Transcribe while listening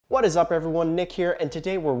What is up everyone, Nick here, and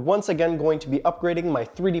today we're once again going to be upgrading my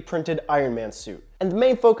 3D printed Iron Man suit. And the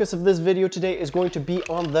main focus of this video today is going to be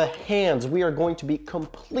on the hands. We are going to be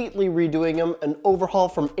completely redoing them, an overhaul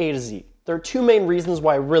from A to Z. There are two main reasons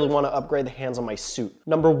why I really want to upgrade the hands on my suit.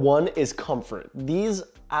 Number one is comfort. These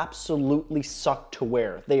absolutely suck to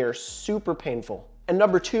wear. They are super painful. And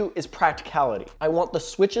number two is practicality. I want the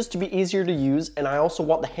switches to be easier to use, and I also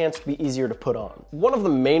want the hands to be easier to put on. One of the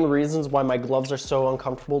main reasons why my gloves are so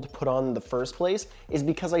uncomfortable to put on in the first place is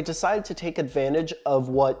because I decided to take advantage of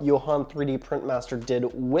what Johan 3D Printmaster did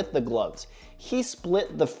with the gloves. He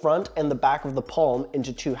split the front and the back of the palm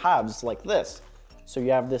into two halves like this. So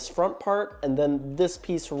you have this front part, and then this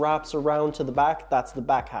piece wraps around to the back. That's the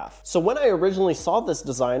back half. So when I originally saw this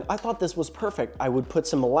design, I thought this was perfect. I would put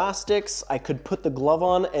some elastics, I could put the glove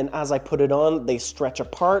on, and as I put it on, they stretch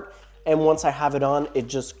apart. And once I have it on, it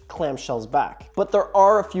just clamshells back. But there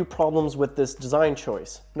are a few problems with this design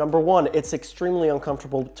choice. Number one, it's extremely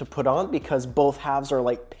uncomfortable to put on because both halves are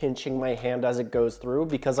like pinching my hand as it goes through,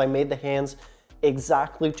 because I made the hands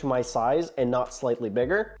exactly to my size and not slightly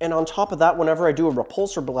bigger. And on top of that, whenever I do a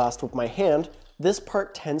repulsor blast with my hand, this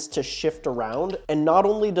part tends to shift around, and not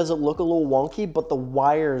only does it look a little wonky, but the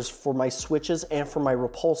wires for my switches and for my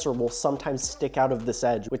repulsor will sometimes stick out of this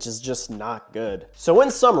edge, which is just not good. So in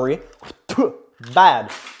summary,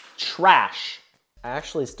 bad, trash. I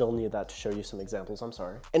actually still need that to show you some examples, I'm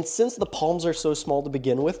sorry. And since the palms are so small to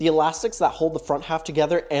begin with, the elastics that hold the front half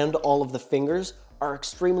together and all of the fingers are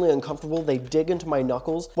extremely uncomfortable. They dig into my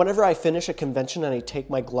knuckles. Whenever I finish a convention and I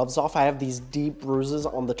take my gloves off, I have these deep bruises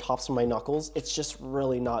on the tops of my knuckles. It's just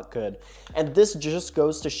really not good. And this just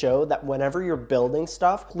goes to show that whenever you're building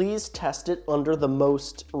stuff, please test it under the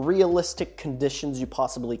most realistic conditions you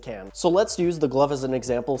possibly can. So let's use the glove as an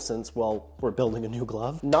example since, well, we're building a new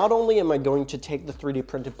glove. Not only am I going to take the 3D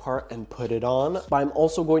printed part and put it on, but I'm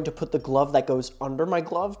also going to put the glove that goes under my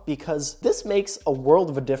glove, because this makes a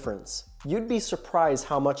world of a difference. You'd be surprised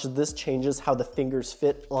how much this changes how the fingers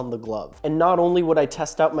fit on the glove. And not only would I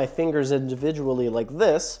test out my fingers individually like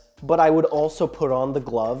this, but I would also put on the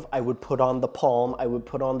glove, I would put on the palm, I would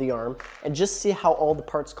put on the arm, and just see how all the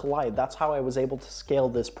parts collide. That's how I was able to scale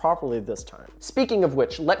this properly this time. Speaking of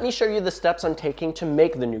which, let me show you the steps I'm taking to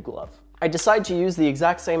make the new glove. I decided to use the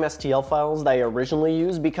exact same STL files that I originally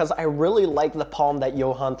used because I really like the palm that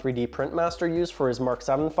Johan 3D Printmaster used for his Mark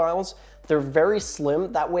 7 files. They're very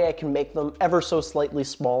slim, that way I can make them ever so slightly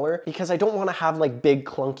smaller because I don't want to have like big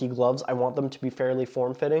clunky gloves. I want them to be fairly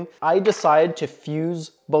form-fitting. I decided to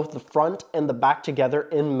fuse both the front and the back together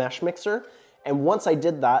in Mesh Mixer, and once I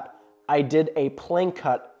did that, I did a plane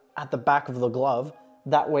cut at the back of the glove.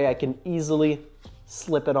 That way I can easily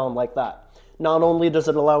slip it on like that. Not only does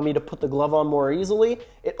it allow me to put the glove on more easily,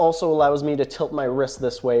 it also allows me to tilt my wrist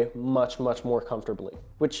this way much more comfortably.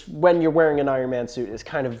 Which, when you're wearing an Iron Man suit, is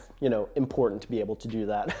kind of, important to be able to do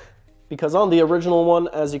that. Because on the original one,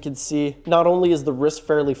 as you can see, not only is the wrist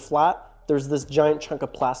fairly flat, there's this giant chunk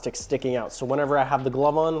of plastic sticking out. So whenever I have the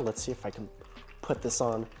glove on, let's see if I can put this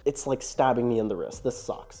on, it's like stabbing me in the wrist. This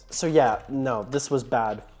sucks. So yeah, no, this was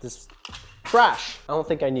bad. This trash. I don't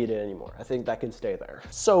think I need it anymore. I think that can stay there.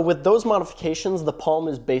 So with those modifications, the palm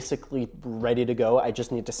is basically ready to go. I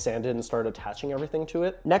just need to sand it and start attaching everything to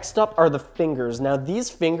it. Next up are the fingers. Now these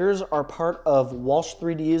fingers are part of Walsh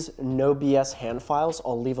 3D's No BS hand files.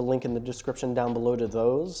 I'll leave a link in the description down below to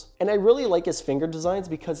those. And I really like his finger designs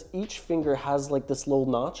because each finger has like this little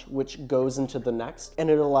notch which goes into the next, and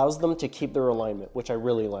it allows them to keep their alignment, which I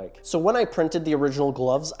really like. So when I printed the original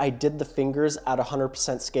gloves, I did the fingers at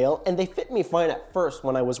 100% scale, and they fit me fine at first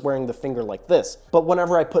when I was wearing the finger like this. But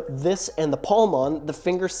whenever I put this and the palm on, the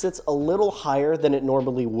finger sits a little higher than it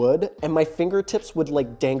normally would, and my fingertips would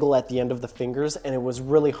like dangle at the end of the fingers, and it was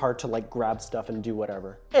really hard to like grab stuff and do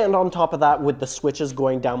whatever. And on top of that, with the switches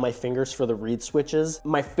going down my fingers for the reed switches,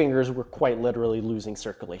 my fingers were quite literally losing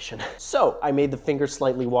circulation. So I made the fingers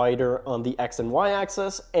slightly wider on the X and Y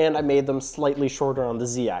axis, and I made them slightly shorter on the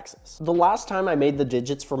Z axis. The last time I made the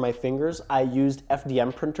digits for my fingers, I used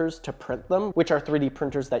FDM printers to print them, which are 3D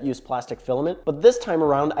printers that use plastic filament. But this time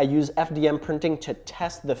around, I use FDM printing to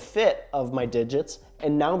test the fit of my digits.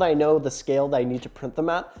 And now that I know the scale that I need to print them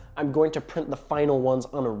at, I'm going to print the final ones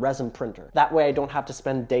on a resin printer. That way I don't have to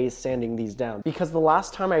spend days sanding these down. Because the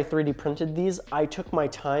last time I 3D printed these, I took my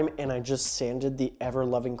time and I just sanded the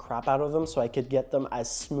ever-loving crap out of them so I could get them as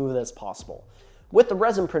smooth as possible. With the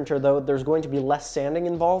resin printer though, there's going to be less sanding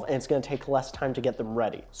involved and it's going to take less time to get them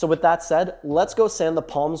ready. So with that said, let's go sand the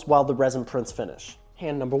palms while the resin prints finish.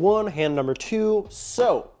 Hand number one, hand number two.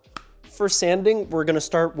 So For sanding, we're gonna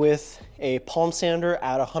start with a palm sander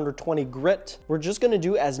at 120 grit. We're just gonna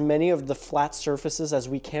do as many of the flat surfaces as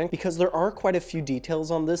we can because there are quite a few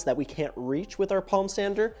details on this that we can't reach with our palm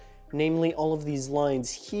sander, namely all of these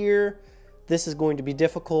lines here. This is going to be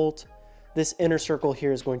difficult. This inner circle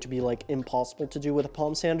here is going to be like impossible to do with a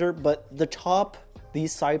palm sander, but the top,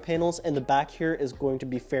 these side panels, and the back here is going to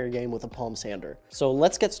be fair game with a palm sander. So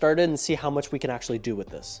let's get started and see how much we can actually do with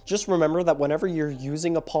this. Just remember that whenever you're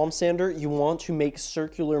using a palm sander, you want to make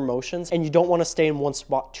circular motions and you don't want to stay in one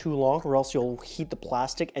spot too long or else you'll heat the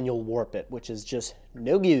plastic and you'll warp it, which is just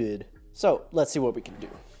no good. So let's see what we can do.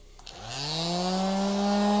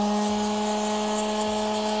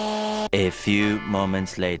 A few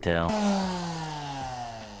moments later.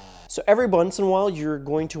 So every once in a while, you're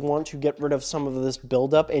going to want to get rid of some of this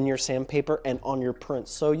buildup in your sandpaper and on your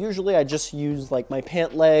prints. So usually I just use like my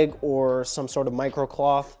pant leg or some sort of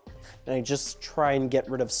microcloth, and I just try and get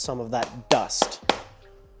rid of some of that dust.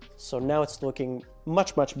 So now it's looking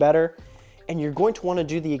much, much better. And you're going to want to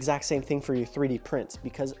do the exact same thing for your 3D prints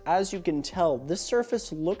because as you can tell, this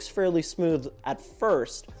surface looks fairly smooth at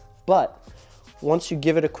first, but once you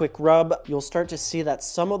give it a quick rub, you'll start to see that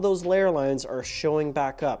some of those layer lines are showing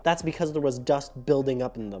back up. That's because there was dust building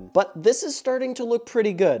up in them. But this is starting to look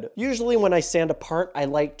pretty good. Usually when I sand a part, I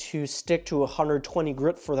like to stick to 120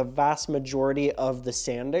 grit for the vast majority of the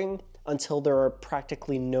sanding until there are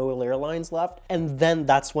practically no layer lines left. And then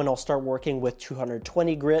that's when I'll start working with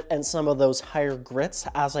 220 grit and some of those higher grits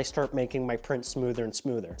as I start making my print smoother and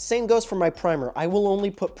smoother. Same goes for my primer. I will only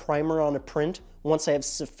put primer on a print once I have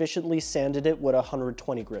sufficiently sanded it with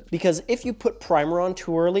 120 grit. Because if you put primer on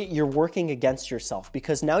too early, you're working against yourself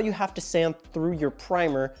because now you have to sand through your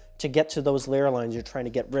primer to get to those layer lines you're trying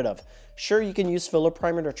to get rid of. Sure, you can use filler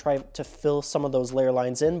primer to try to fill some of those layer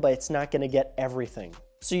lines in, but it's not gonna get everything.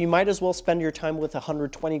 So you might as well spend your time with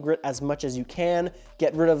 120 grit as much as you can,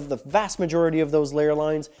 get rid of the vast majority of those layer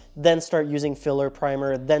lines, then start using filler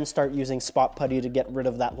primer, then start using spot putty to get rid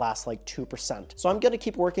of that last like 2%. So I'm gonna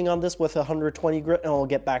keep working on this with 120 grit and I'll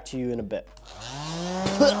get back to you in a bit.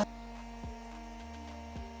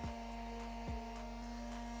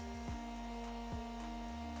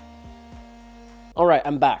 All right,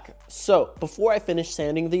 I'm back. So before I finish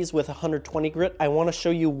sanding these with 120 grit, I wanna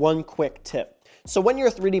show you one quick tip. So when you're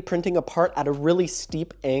 3D printing a part at a really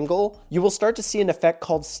steep angle, you will start to see an effect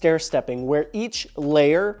called stair stepping, where each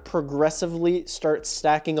layer progressively starts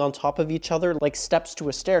stacking on top of each other like steps to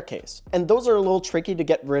a staircase. And those are a little tricky to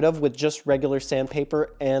get rid of with just regular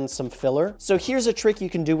sandpaper and some filler. So here's a trick you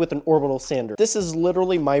can do with an orbital sander. This is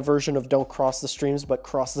literally my version of don't cross the streams, but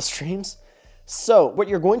cross the streams. So what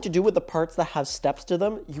you're going to do with the parts that have steps to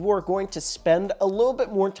them, you are going to spend a little bit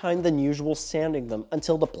more time than usual sanding them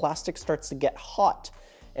until the plastic starts to get hot.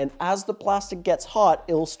 And as the plastic gets hot,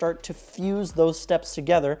 it will start to fuse those steps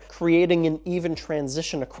together, creating an even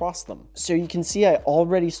transition across them. So you can see I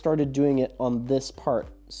already started doing it on this part.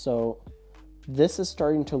 So this is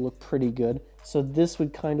starting to look pretty good. So this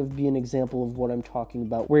would kind of be an example of what I'm talking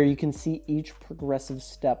about, where you can see each progressive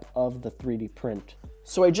step of the 3D print.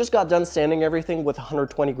 So I just got done sanding everything with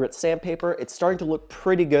 120 grit sandpaper. It's starting to look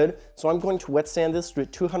pretty good. So I'm going to wet sand this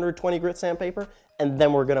with 220 grit sandpaper, and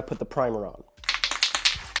then we're gonna put the primer on.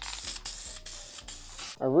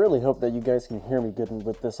 I really hope that you guys can hear me good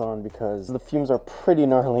with this on because the fumes are pretty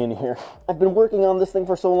gnarly in here. I've been working on this thing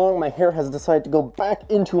for so long, my hair has decided to go back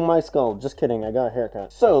into my skull. Just kidding, I got a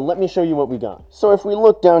haircut. So let me show you what we got. So if we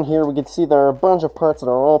look down here, we can see there are a bunch of parts that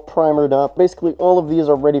are all primered up. Basically, all of these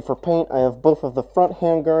are ready for paint. I have both of the front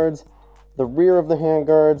hand guards, the rear of the hand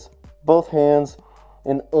guards, both hands,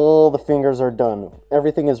 and all the fingers are done.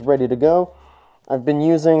 Everything is ready to go. I've been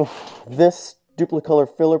using this Duplicolor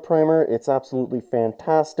filler primer. It's absolutely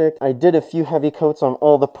fantastic. I did a few heavy coats on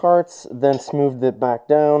all the parts, then smoothed it back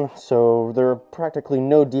down, so there are practically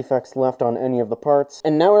no defects left on any of the parts.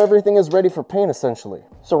 And now everything is ready for paint, essentially.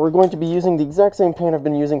 So we're going to be using the exact same paint I've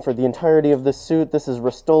been using for the entirety of this suit. This is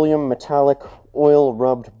Rust-Oleum Metallic Oil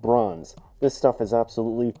Rubbed Bronze. This stuff is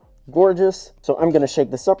absolutely gorgeous. So I'm going to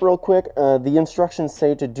shake this up real quick. The instructions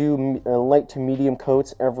say to do light to medium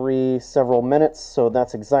coats every several minutes, so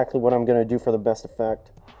that's exactly what I'm going to do for the best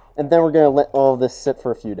effect. And then we're going to let all of this sit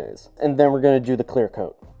for a few days. And then we're going to do the clear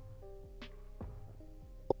coat.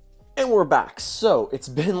 And we're back. So it's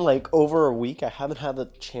been like over a week. I haven't had the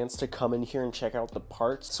chance to come in here and check out the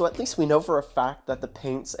parts. So at least we know for a fact that the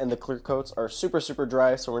paints and the clear coats are super, super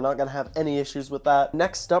dry. So we're not going to have any issues with that.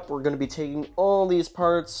 Next up, we're going to be taking all these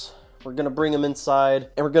parts, We're gonna bring them inside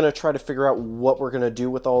and we're gonna try to figure out what we're gonna do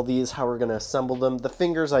with all these, how we're gonna assemble them. The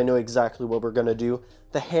fingers, I know exactly what we're gonna do.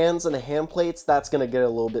 The hands and the hand plates, that's gonna get a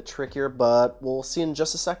little bit trickier, but we'll see in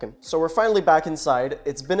just a second. So we're finally back inside.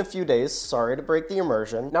 It's been a few days, sorry to break the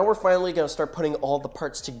immersion. Now we're finally gonna start putting all the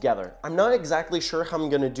parts together. I'm not exactly sure how I'm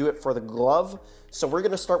gonna do it for the glove, so we're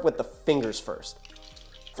gonna start with the fingers first.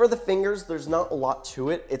 For the fingers, there's not a lot to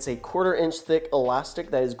it. It's a 1/4 inch thick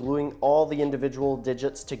elastic that is gluing all the individual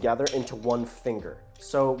digits together into one finger.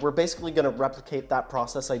 So we're basically gonna replicate that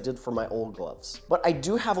process I did for my old gloves. But I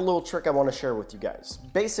do have a little trick I wanna share with you guys.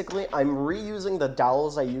 Basically, I'm reusing the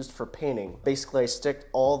dowels I used for painting. Basically, I stick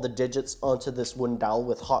all the digits onto this wooden dowel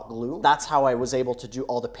with hot glue. That's how I was able to do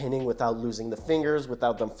all the painting without losing the fingers,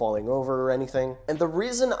 without them falling over or anything. And the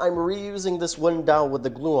reason I'm reusing this wooden dowel with the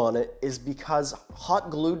glue on it is because hot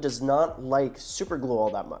glue does not like super glue all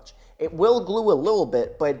that much. It will glue a little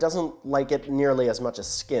bit, but it doesn't like it nearly as much as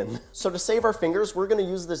skin. So to save our fingers, we're gonna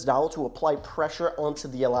use this dowel to apply pressure onto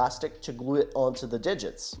the elastic to glue it onto the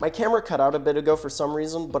digits. My camera cut out a bit ago for some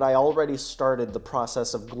reason, but I already started the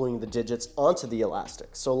process of gluing the digits onto the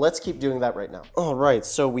elastic. So let's keep doing that right now. All right,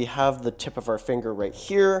 so we have the tip of our finger right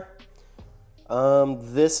here.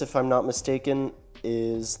 This, if I'm not mistaken,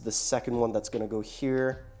 is the second one that's gonna go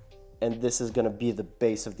here. And this is gonna be the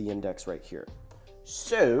base of the index right here.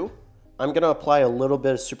 So, I'm gonna apply a little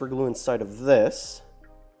bit of super glue inside of this.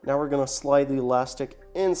 Now we're gonna slide the elastic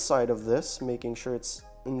inside of this, making sure it's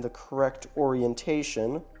in the correct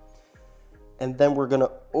orientation. And then we're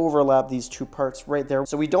gonna overlap these two parts right there.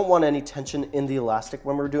 So we don't want any tension in the elastic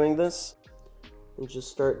when we're doing this. And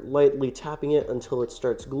just start lightly tapping it until it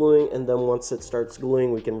starts gluing, and then once it starts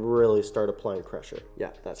gluing, we can really start applying pressure.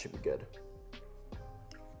 Yeah, that should be good.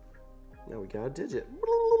 Now we got a digit.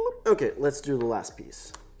 Okay, let's do the last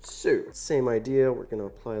piece. So, same idea, we're gonna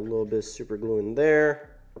apply a little bit of super glue in there.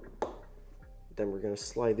 Then we're gonna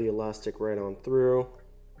slide the elastic right on through,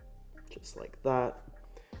 just like that.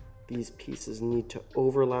 These pieces need to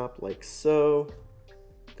overlap like so.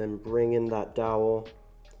 Then bring in that dowel,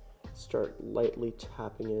 start lightly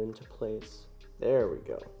tapping it into place. There we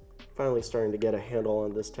go. Finally starting to get a handle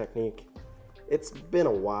on this technique. It's been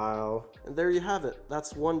a while, and there you have it.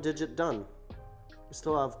 That's one digit done. We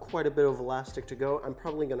still have quite a bit of elastic to go. I'm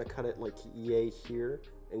probably gonna cut it like yay here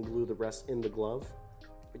and glue the rest in the glove.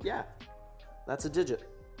 But yeah, that's a digit.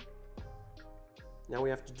 Now we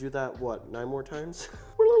have to do that, what, 9 more times?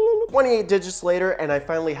 28 digits later, and I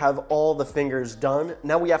finally have all the fingers done.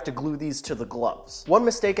 Now we have to glue these to the gloves. One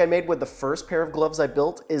mistake I made with the first pair of gloves I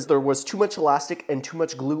built is there was too much elastic and too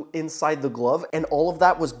much glue inside the glove, and all of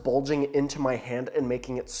that was bulging into my hand and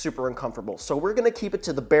making it super uncomfortable. So we're gonna keep it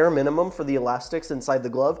to the bare minimum for the elastics inside the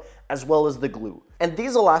glove, as well as the glue. And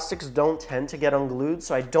these elastics don't tend to get unglued,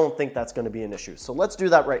 so I don't think that's gonna be an issue. So let's do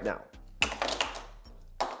that right now.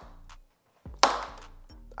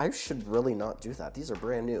 I should really not do that. These are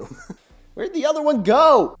brand new. Where'd the other one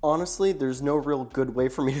go? Honestly, there's no real good way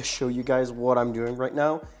for me to show you guys what I'm doing right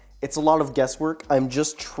now. It's a lot of guesswork. I'm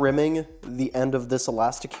just trimming the end of this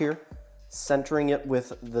elastic here, centering it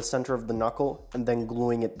with the center of the knuckle, and then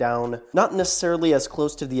gluing it down. Not necessarily as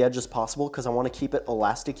close to the edge as possible because I want to keep it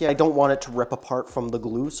elasticy. I don't want it to rip apart from the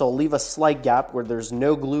glue, so I'll leave a slight gap where there's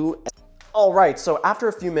no glue. All right, so after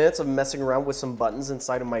a few minutes of messing around with some buttons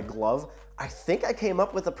inside of my glove, I think I came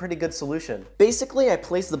up with a pretty good solution. Basically, I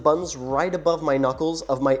placed the buttons right above my knuckles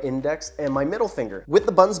of my index and my middle finger. With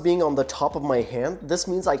the buttons being on the top of my hand, this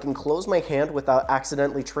means I can close my hand without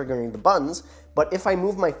accidentally triggering the buttons, but if I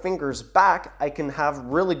move my fingers back, I can have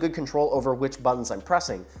really good control over which buttons I'm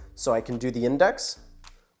pressing. So I can do the index,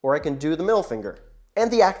 or I can do the middle finger. And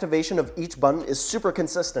the activation of each button is super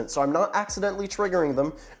consistent, so I'm not accidentally triggering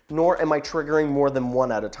them, nor am I triggering more than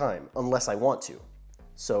one at a time, unless I want to.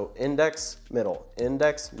 So index, middle,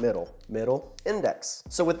 middle, index.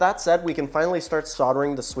 So with that said, we can finally start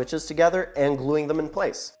soldering the switches together and gluing them in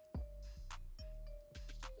place.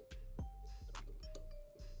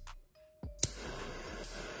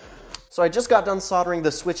 So I just got done soldering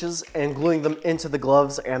the switches and gluing them into the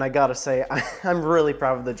gloves, and I gotta say, I'm really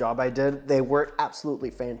proud of the job I did. They work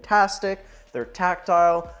absolutely fantastic. They're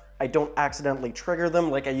tactile. I don't accidentally trigger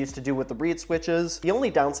them like I used to do with the reed switches. The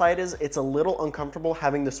only downside is it's a little uncomfortable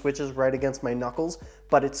having the switches right against my knuckles,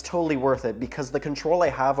 but it's totally worth it because the control I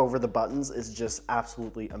have over the buttons is just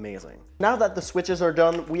absolutely amazing. Now that the switches are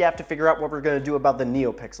done, we have to figure out what we're gonna do about the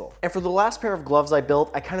NeoPixel. And for the last pair of gloves I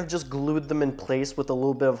built, I kind of just glued them in place with a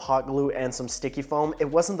little bit of hot glue and some sticky foam. It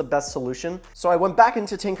wasn't the best solution, so I went back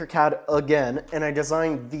into Tinkercad again and I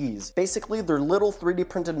designed these. Basically, they're little 3D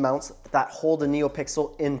printed mounts that hold a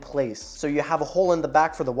NeoPixel in place. place. So you have a hole in the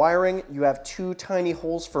back for the wiring, you have 2 tiny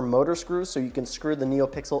holes for motor screws so you can screw the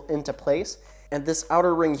NeoPixel into place, and this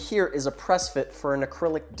outer ring here is a press fit for an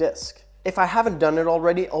acrylic disc. If I haven't done it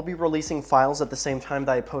already, I'll be releasing files at the same time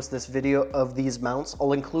that I post this video of these mounts.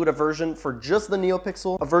 I'll include a version for just the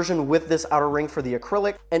NeoPixel, a version with this outer ring for the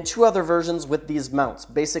acrylic, and 2 other versions with these mounts.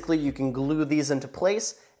 Basically, you can glue these into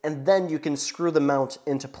place, and then you can screw the mount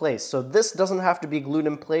into place. So this doesn't have to be glued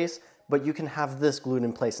in place, but you can have this glued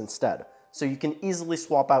in place instead. So you can easily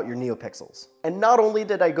swap out your NeoPixels. And not only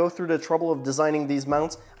did I go through the trouble of designing these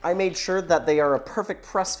mounts, I made sure that they are a perfect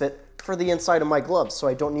press fit for the inside of my gloves, so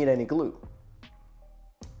I don't need any glue.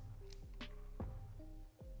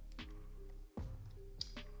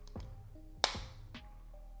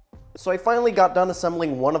 So I finally got done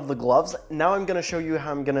assembling one of the gloves. Now I'm gonna show you how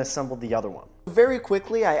I'm gonna assemble the other one. Very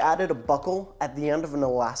quickly, I added a buckle at the end of an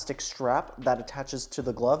elastic strap that attaches to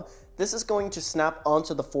the glove. This is going to snap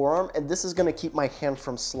onto the forearm, and this is gonna keep my hand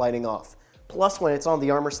from sliding off. Plus, when it's on the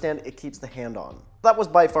armor stand, it keeps the hand on. That was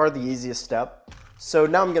by far the easiest step. So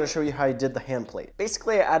now I'm gonna show you how I did the hand plate.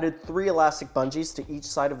 Basically, I added 3 elastic bungees to each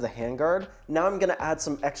side of the handguard. Now I'm gonna add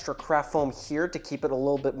some extra craft foam here to keep it a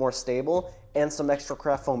little bit more stable, and some extra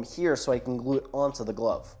craft foam here so I can glue it onto the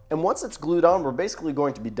glove. And once it's glued on, we're basically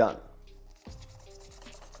going to be done.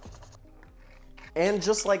 And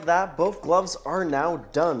just like that, both gloves are now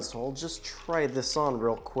done, so I'll just try this on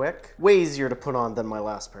real quick. Way easier to put on than my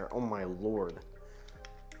last pair, oh my lord.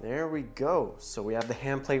 There we go. So we have the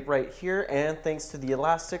hand plate right here, and thanks to the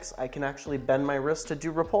elastics, I can actually bend my wrist to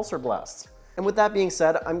do repulsor blasts. And with that being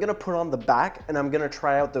said, I'm gonna put on the back, and I'm gonna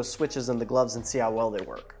try out those switches in the gloves and see how well they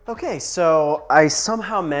work. Okay, so I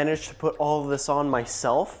somehow managed to put all of this on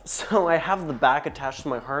myself. So I have the back attached to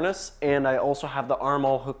my harness, and I also have the arm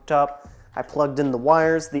all hooked up. I plugged in the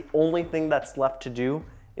wires. The only thing that's left to do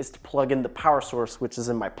is to plug in the power source, which is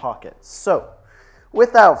in my pocket. So,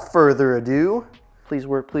 without further ado, please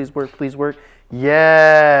work, please work, please work.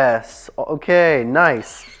 Yes, okay,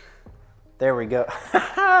 nice. There we go.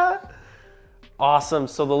 Awesome,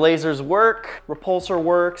 so the lasers work, repulsor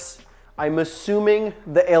works. I'm assuming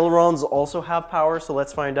the ailerons also have power, so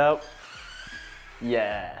let's find out.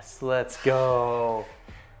 Yes, let's go.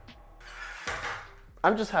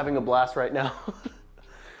 I'm just having a blast right now.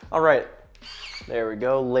 All right, there we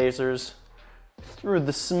go, lasers through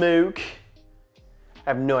the smoke. I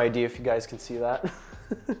have no idea if you guys can see that.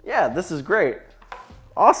 Yeah, this is great.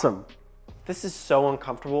 Awesome. This is so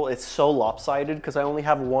uncomfortable. It's so lopsided because I only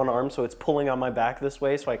have one arm, so it's pulling on my back this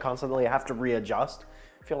way, so I constantly have to readjust.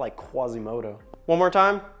 I feel like Quasimodo. One more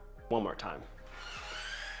time? One more time.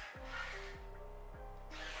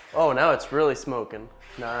 Oh, now it's really smoking.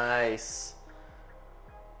 Nice.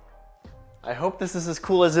 I hope this is as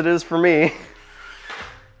cool as it is for me.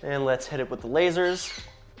 And let's hit it with the lasers.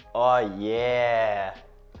 Oh yeah.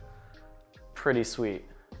 Pretty sweet.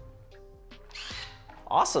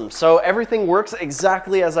 Awesome, so everything works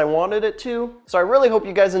exactly as I wanted it to. So I really hope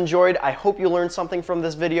you guys enjoyed. I hope you learned something from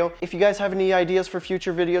this video. If you guys have any ideas for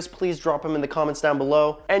future videos, please drop them in the comments down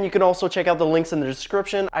below. And you can also check out the links in the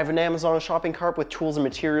description. I have an Amazon shopping cart with tools and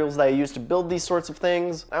materials that I use to build these sorts of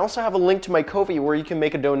things. I also have a link to my Ko-fi where you can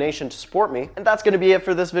make a donation to support me. And that's gonna be it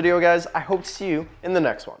for this video, guys. I hope to see you in the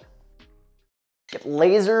next one. Get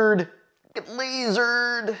lasered, get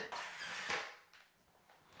lasered.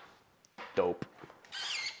 Dope.